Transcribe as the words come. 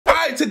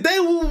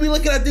today we will be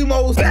looking at the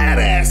most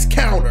badass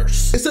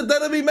counters. It's a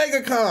WWE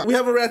MegaCon. We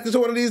haven't reacted to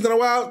one of these in a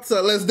while,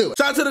 so let's do it.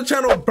 Shout out to the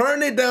channel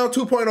Burn It Down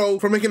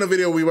 2.0 for making a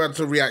video we want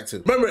to react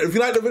to. Remember, if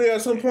you like the video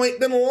at some point,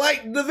 then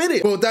like the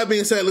video. But with that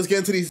being said, let's get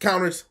into these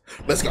counters.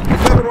 Let's go. If you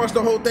haven't watched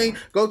the whole thing,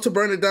 go to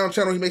Burn It Down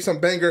channel. He makes some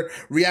banger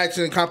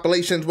reaction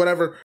compilations,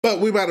 whatever.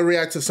 But we about to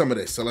react to some of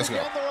this, so let's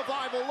go.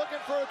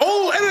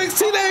 Oh, NXT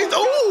days.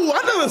 Oh,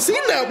 I've never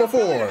seen that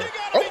before.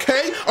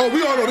 Okay. Oh,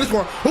 we all know this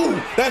one. Ooh,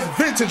 that's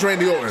vintage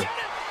Randy Orton.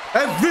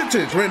 That's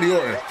vintage Randy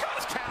Orton.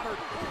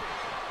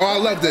 Oh, I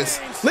love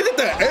this. Look at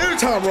that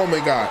airtime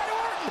Roman got.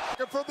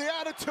 From the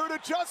attitude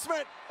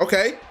adjustment.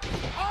 Okay.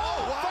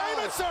 Oh,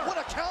 famous, sir. What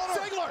a counter.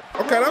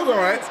 Okay, that was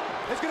all right.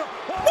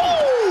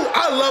 Ooh,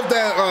 I love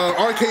that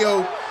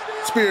RKO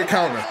Spirit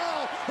counter.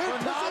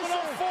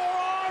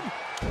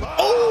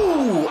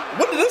 Oh,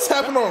 when did this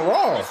happen on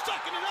Raw?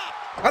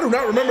 I do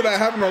not remember that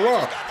happening on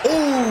Raw.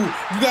 Oh,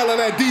 you gotta let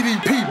that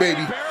DDP,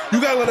 baby. You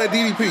gotta let that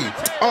DDP.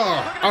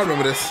 Oh, I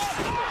remember this.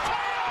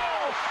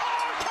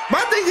 My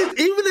thing is,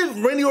 even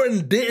if Randy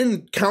Orton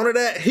didn't counter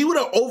that, he would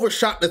have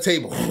overshot the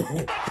table.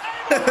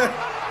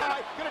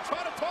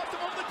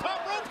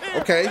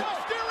 Okay.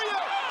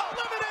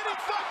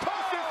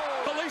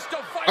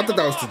 I thought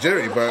that was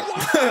Tajiri, but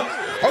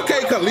okay,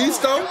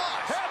 Kalisto.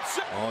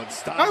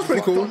 That was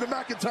pretty cool.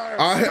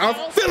 I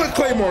feel a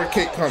Claymore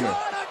kick coming.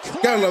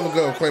 Gotta love a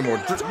good Claymore.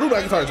 Drew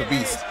McIntyre's a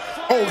beast.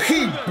 Oh,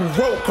 he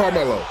broke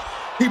Carmelo.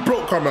 He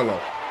broke Carmelo.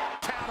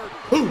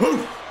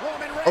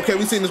 Okay,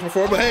 we've seen this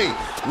before, but hey,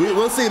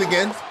 we'll see it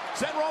again.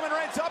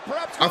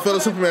 I feel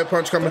a Superman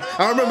punch coming.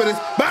 I remember this.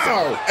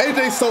 Bow!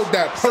 AJ sold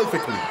that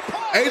perfectly.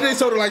 AJ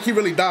sold it like he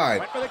really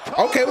died.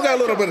 Okay, we got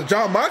a little bit of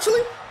John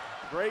Moxley.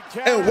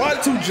 And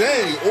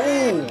Y2J.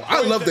 Oh,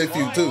 I love that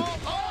feud too.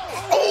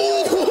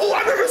 Oh,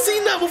 I've never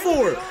seen that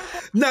before.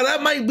 Now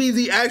that might be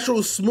the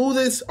actual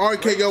smoothest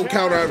RKO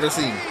counter I've ever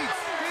seen.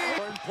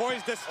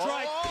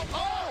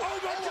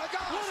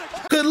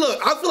 Cause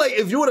look, I feel like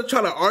if you were to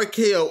try to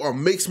RKO a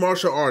mixed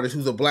martial artist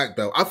who's a black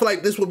belt, I feel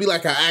like this would be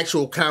like an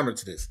actual counter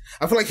to this.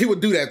 I feel like he would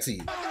do that to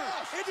you.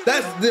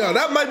 That's, you know,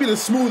 that might be the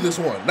smoothest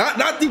one.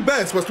 Not the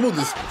best, but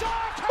smoothest.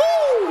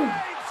 Woo!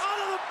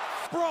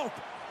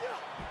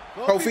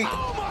 Kofi.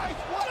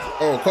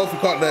 Oh, Kofi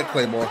caught that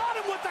Claymore.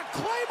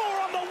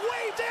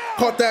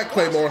 Caught that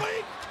Claymore.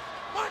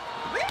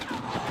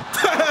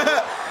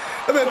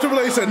 And then Triple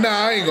H said, nah,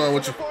 I ain't going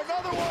with you.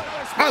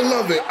 I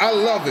love it. I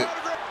love it.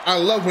 I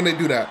love when they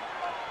do that.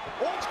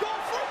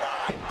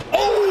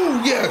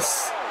 Oh,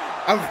 yes.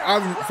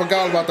 I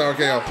forgot about the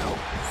RKO.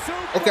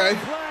 Okay.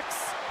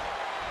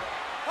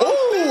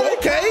 Oh,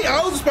 okay.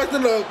 I was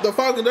expecting the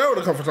Falcon Arrow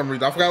to come for some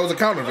reason. I forgot it was a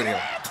counter video.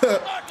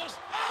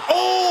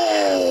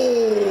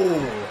 Oh.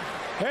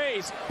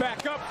 Hayes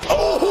back up.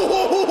 Oh,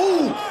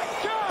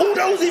 oh,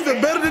 that was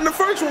even better than the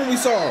first one we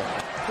saw.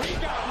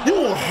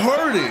 You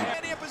heard it.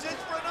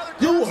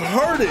 You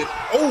heard it.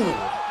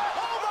 Oh.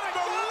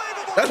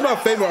 That's my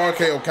favorite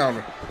RKO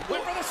counter.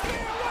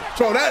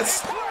 Bro, that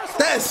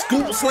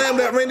scoop slam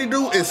that Randy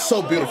do is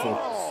so beautiful.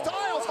 Oh,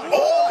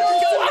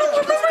 I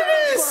remember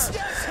this.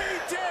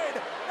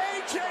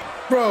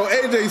 Bro,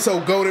 AJ's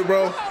so goated,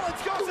 bro.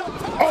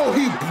 Oh,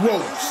 he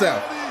broke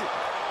Seth.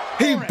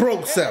 He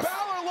broke Seth.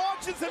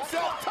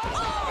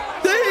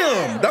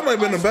 Damn, that might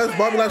have been the best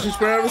Bobby Lashley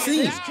spear I've ever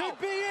seen.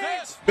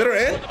 Bitter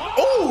end.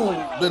 Oh,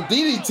 the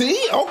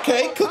DDT.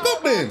 Okay, cook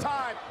up then.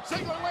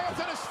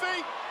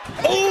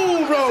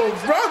 Oh, bro,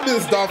 I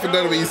miss Dolphin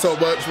WWE so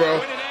much,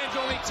 bro.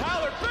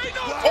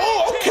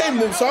 Oh, okay,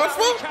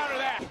 Mustafa.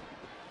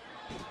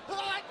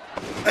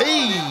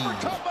 Hey.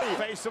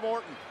 Face of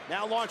Orton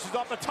now launches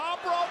off the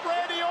top rope.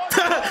 Randy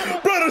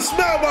Orton. Brother,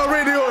 smile about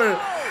Randy Orton.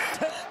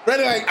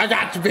 Randy like, I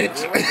got you,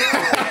 bitch.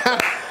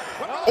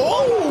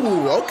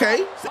 Oh,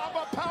 okay.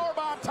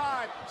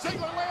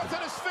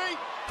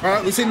 All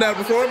right, we've seen that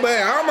before, but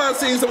hey, I don't mind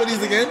seeing some of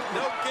these again.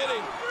 No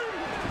kidding.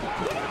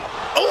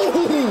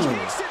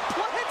 Oh.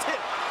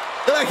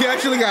 Like he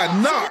actually got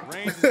knocked.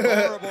 In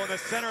the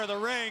center of the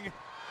ring.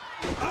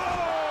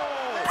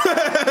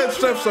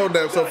 Steph showed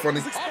that, so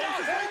funny.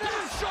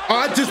 Oh,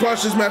 I just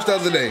watched this match the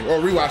other day, or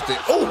rewatched it.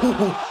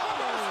 Oh,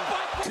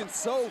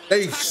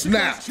 they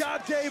snapped.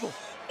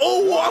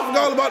 Oh, I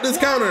forgot about this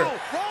counter.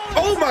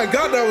 Oh my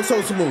God, that was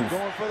so smooth.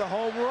 Going for the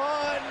home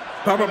run.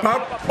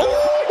 Pop.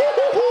 Oh,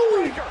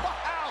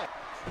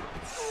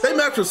 they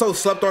match was so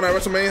slept on at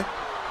WrestleMania.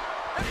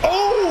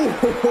 Oh.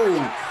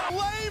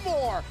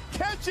 Claymore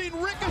catching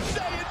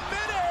Ricochet in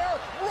midair,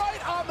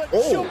 right on the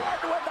shoulder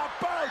with the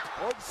boat.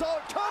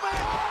 Coming,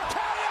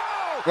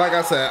 RKO. Like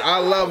I said, I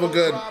love a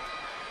good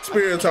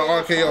spear into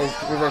RKO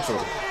reversal.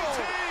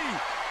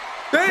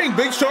 Dang,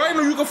 Big Show, I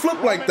didn't know you could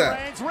flip like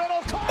that.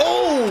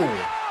 Oh,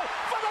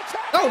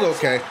 that was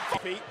okay.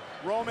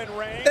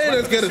 And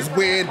let's get his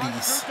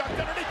Wendy's.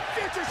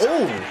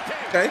 Oh,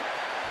 okay.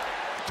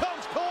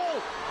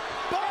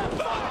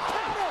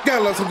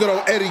 Gotta love some good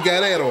old Eddie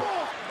Guerrero.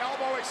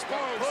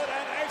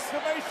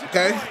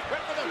 Okay.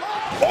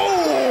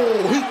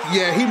 Oh,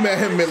 he met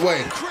him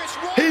midway.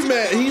 He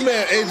met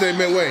AJ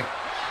midway.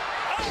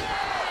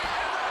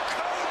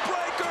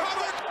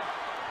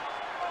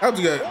 That was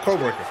a good code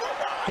breaker.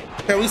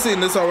 Okay, we've seen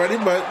this already,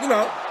 but you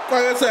know,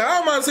 like I said, I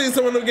don't mind seeing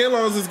someone again as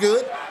long as it's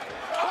good.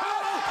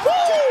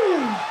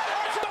 Woo!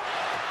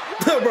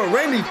 Bro,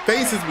 Randy's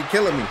faces be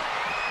killing me.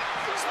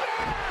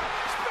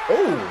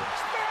 Oh.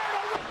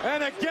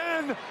 And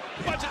again.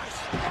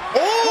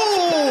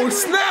 Oh,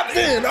 snapped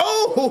in.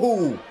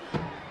 Oh.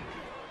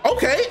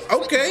 Okay,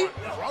 okay.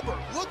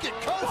 Look at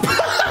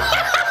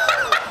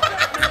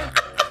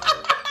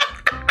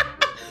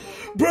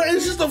Bro,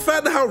 it's just the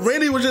fact that how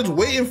Randy was just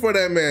waiting for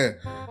that man.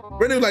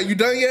 Randy was like, you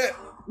done yet?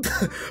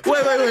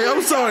 wait,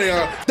 I'm sorry,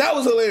 y'all. That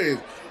was hilarious.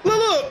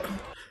 Look.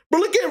 Bro,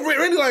 look at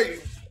Randy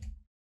like,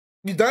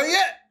 you done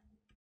yet?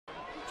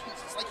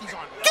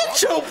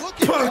 Get your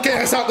punk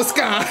ass out the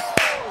sky.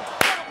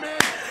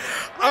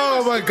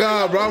 Oh my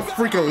God, bro. I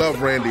freaking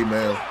love Randy,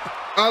 man.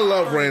 I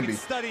love Randy.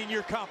 Studying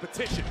your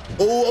competition.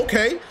 Oh,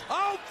 okay.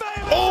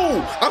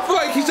 Oh, I feel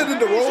like he should have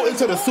did the roll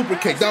into the super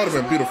kick. That would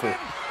have been beautiful.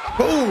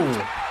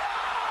 Boom.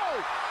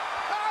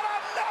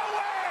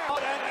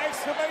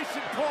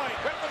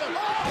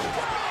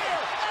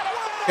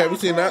 Okay, we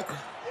seen that.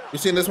 We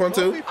seen this one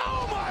too.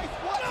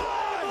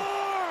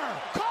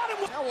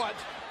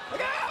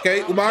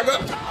 Okay,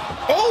 Umaga.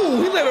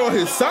 Oh, he let it on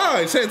his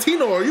side.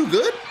 Santino, are you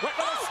good?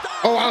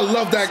 Oh, I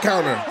love that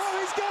counter.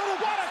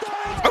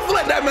 I feel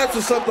like that match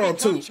was slept on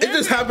too. It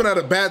just happened at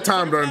a bad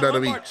time during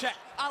WWE.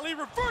 Ali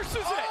reverses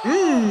it.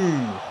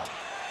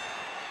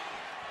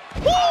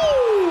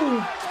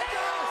 Woo!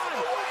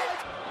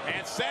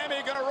 And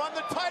Sammy gonna run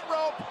the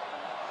tightrope.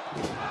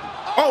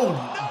 Oh,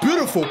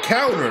 beautiful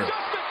counter.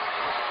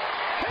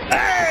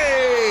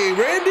 Hey,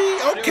 Randy,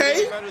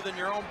 okay. Better than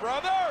your own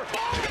brother.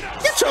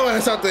 Get your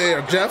ass out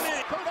there, Jeff.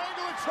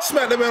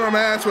 Smack the man on the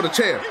ass with a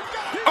chair.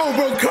 Oh,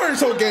 bro, Kurt's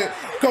so good.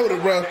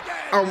 Coded, bro.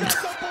 I almost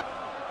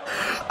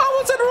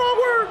said the wrong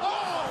word.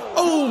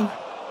 Oh.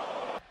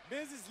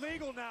 Miz is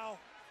legal now.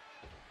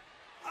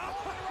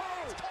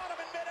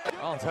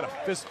 Rollins had a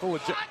fistful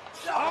of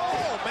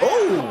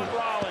Oh.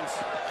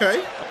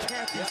 Okay.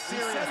 Can't be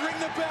serious. Ring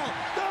the bell.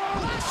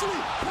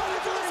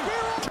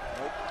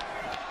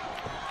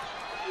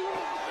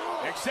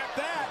 Accept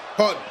that.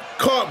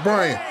 Caught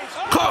Brian.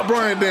 Caught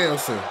Brian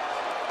Danielson.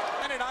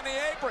 And it on the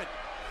apron.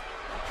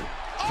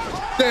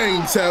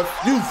 Dang, Seth.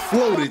 You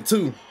floated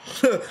too.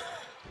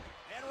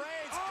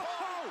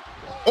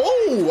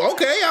 Oh,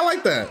 okay. I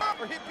like that. I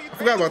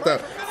forgot about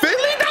that.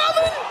 Finley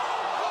Donovan?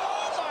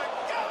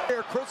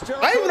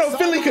 I didn't even know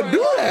Finley could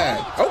do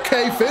that.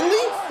 Okay,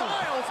 Finley.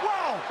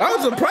 That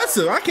was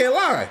impressive. I can't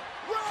lie.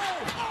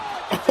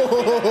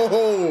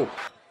 Oh.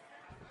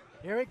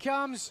 Here it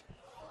comes.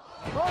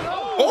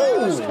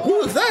 Oh,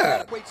 who is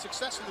that? Great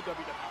success in the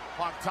WWE.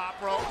 On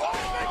top rope.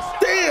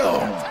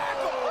 Damn.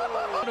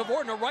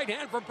 Avoiding a right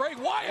hand from Bray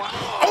Wyatt.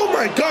 Oh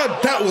my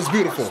God, that was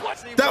beautiful.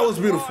 That was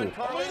beautiful.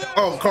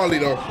 Oh,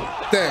 Carlito.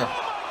 Damn.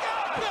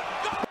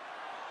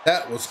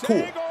 That was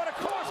cool.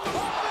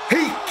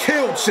 He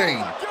killed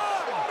Shane.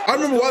 I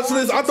remember watching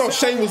this. I thought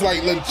Shane was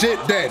like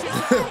legit dead.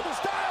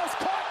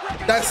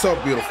 That's so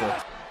beautiful.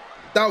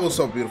 That was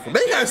so beautiful.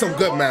 They had some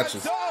good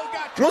matches.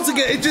 Once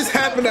again, it just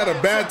happened at a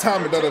bad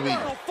time in WWE.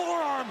 Caught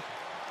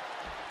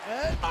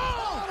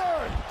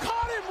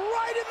him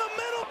right in the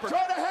middle.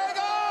 Trying to hang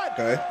on.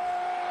 Okay.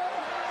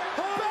 I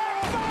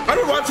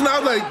remember watching that, I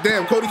was like,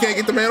 damn, Cody can't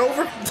get the man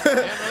over?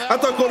 I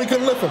thought Cody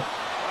couldn't lift him.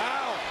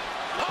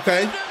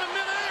 Okay.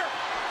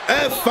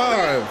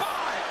 F5.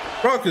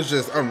 Brock is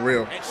just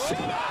unreal.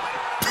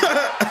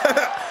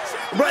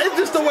 Bro, it's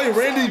just the way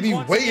Randy be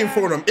waiting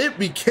for them. It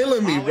be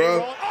killing me,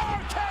 bro.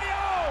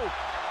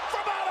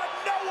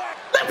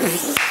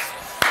 Randy's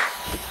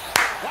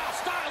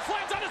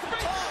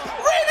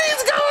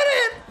going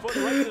in.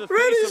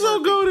 Randy's so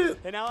goated.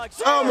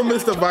 I'm gonna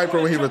miss the Viper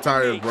when he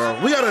retires, bro.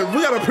 We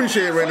gotta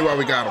appreciate Randy while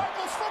we got him.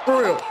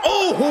 For real.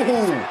 Oh,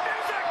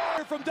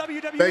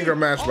 banger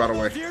match, by the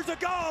way.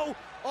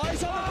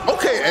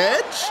 Okay,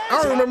 Edge.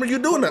 I don't remember you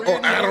doing that. Oh,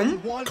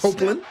 Adam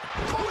Copeland.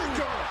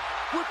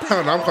 I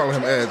don't know, I'm calling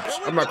him Edge.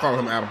 I'm not calling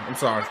him Adam. I'm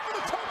sorry.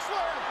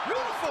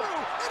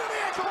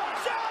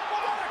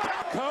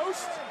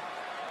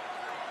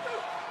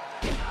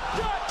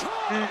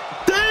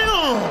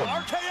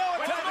 Damn!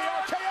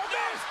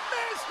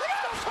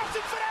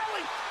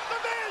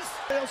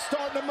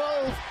 Starting to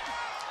move.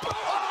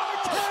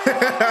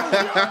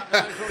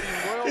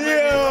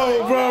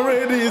 Yo, bro,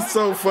 Randy is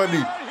so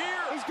funny.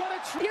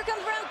 Here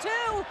comes round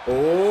two.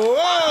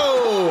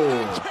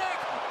 Whoa!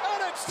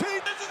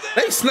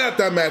 They snapped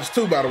that match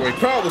too, by the way.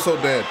 Crowd was so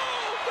dead.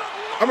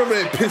 I remember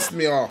it pissed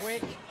me off.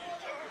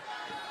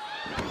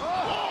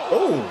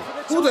 Oh,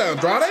 who's that,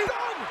 Andrade?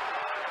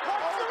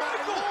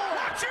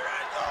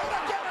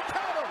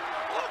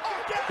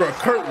 Bro,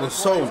 Kurt was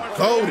so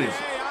goated.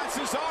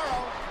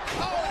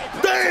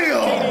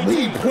 Damn,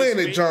 he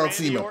planted John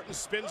Cena.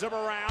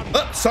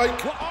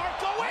 Psych.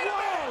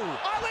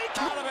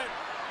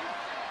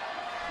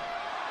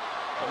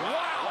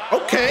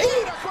 Okay.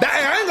 I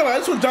ain't gonna lie,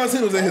 this when John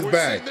Cena was in his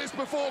bag. This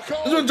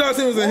when John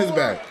Cena was in his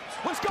bag.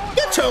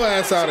 Get your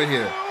ass out of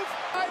here.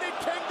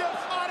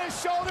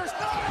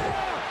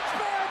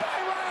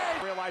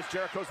 realize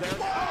Jericho's there.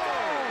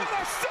 Oh,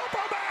 a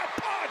Superman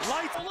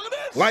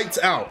punch! Lights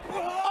out.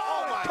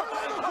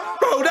 Oh,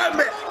 Bro, that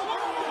man.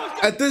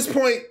 At this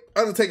point,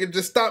 Undertaker,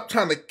 just stop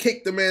trying to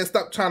kick the man.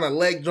 Stop trying to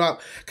leg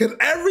drop. Because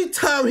every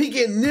time he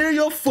get near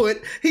your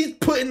foot, he's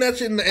putting that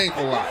shit in the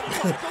ankle lock.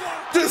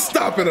 Just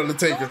stop it,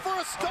 Undertaker.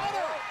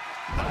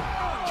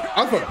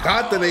 I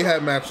forgot that they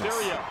had matches.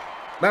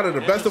 Now they're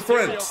the best of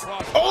friends.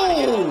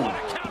 Oh,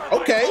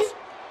 okay.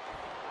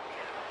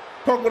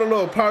 Punk with a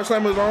little power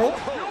slam of his own.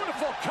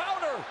 Beautiful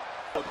counter.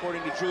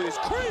 According to Julius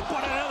Creed,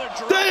 but another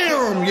drop.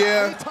 Damn,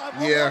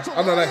 yeah.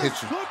 I know that hit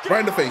you. Right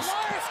in the face.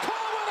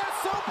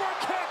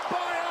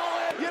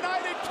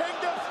 United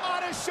Kingdom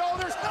on his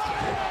shoulders. Spared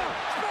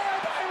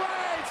by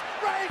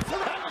Reigns.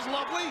 That was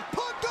lovely.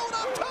 Punk going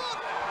up top.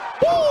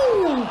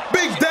 Woo!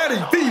 Big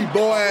Daddy V,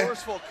 boy.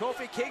 Forceful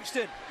Kofi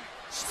Kingston.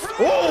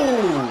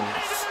 Oh.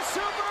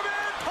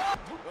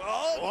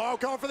 Oh,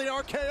 going for the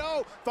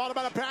RKO. Thought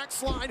about a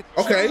backslide.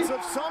 Okay.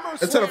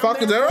 Into the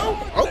Falcon's Arrow?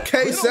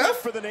 Okay, Seth.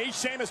 For the knee,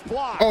 Sheamus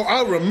block. Oh,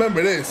 I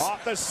remember this.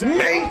 Off the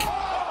Mink.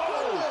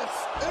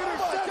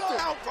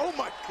 Oh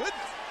my goodness.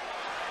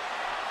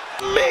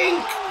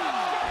 Mink.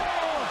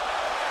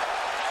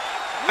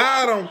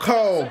 Adam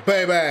Cole,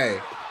 baby.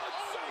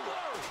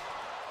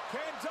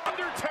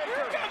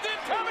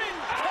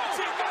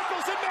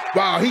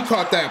 Wow, he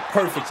caught that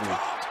perfectly.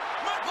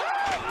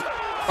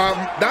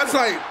 That's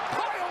like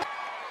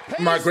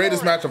my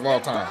greatest match of all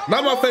time.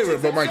 Not my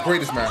favorite, but my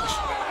greatest match.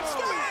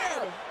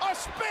 A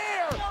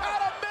spear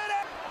at a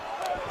minute.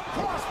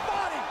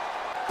 Crossbody.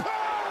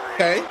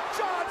 Okay.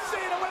 John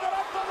Cena with an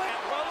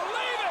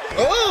unbelievable.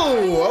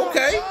 Oh,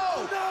 okay.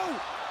 Oh no.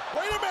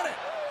 Wait a minute.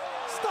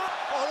 Stop.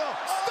 Oh no.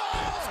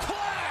 Styles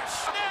clash.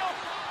 Now,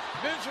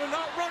 Vince are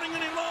not running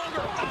any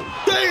longer.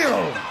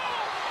 Damn.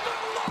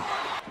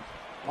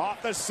 Off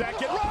the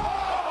second.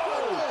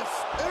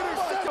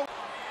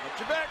 Get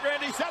your back,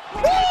 Randy.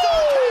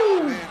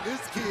 Woo!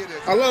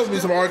 I love me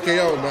some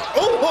RKO, man.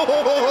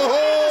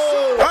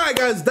 Oh! All right,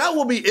 guys, that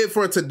will be it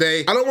for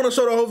today. I don't want to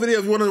show the whole video.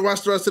 If you want to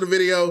watch the rest of the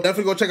video,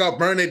 definitely go check out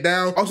Burn It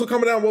Down. Also,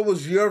 comment down what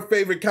was your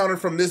favorite counter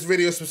from this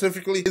video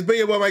specifically. It's been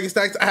your boy, Mikey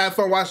Stacks. I had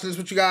fun watching this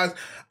with you guys.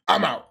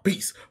 I'm out.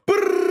 Peace.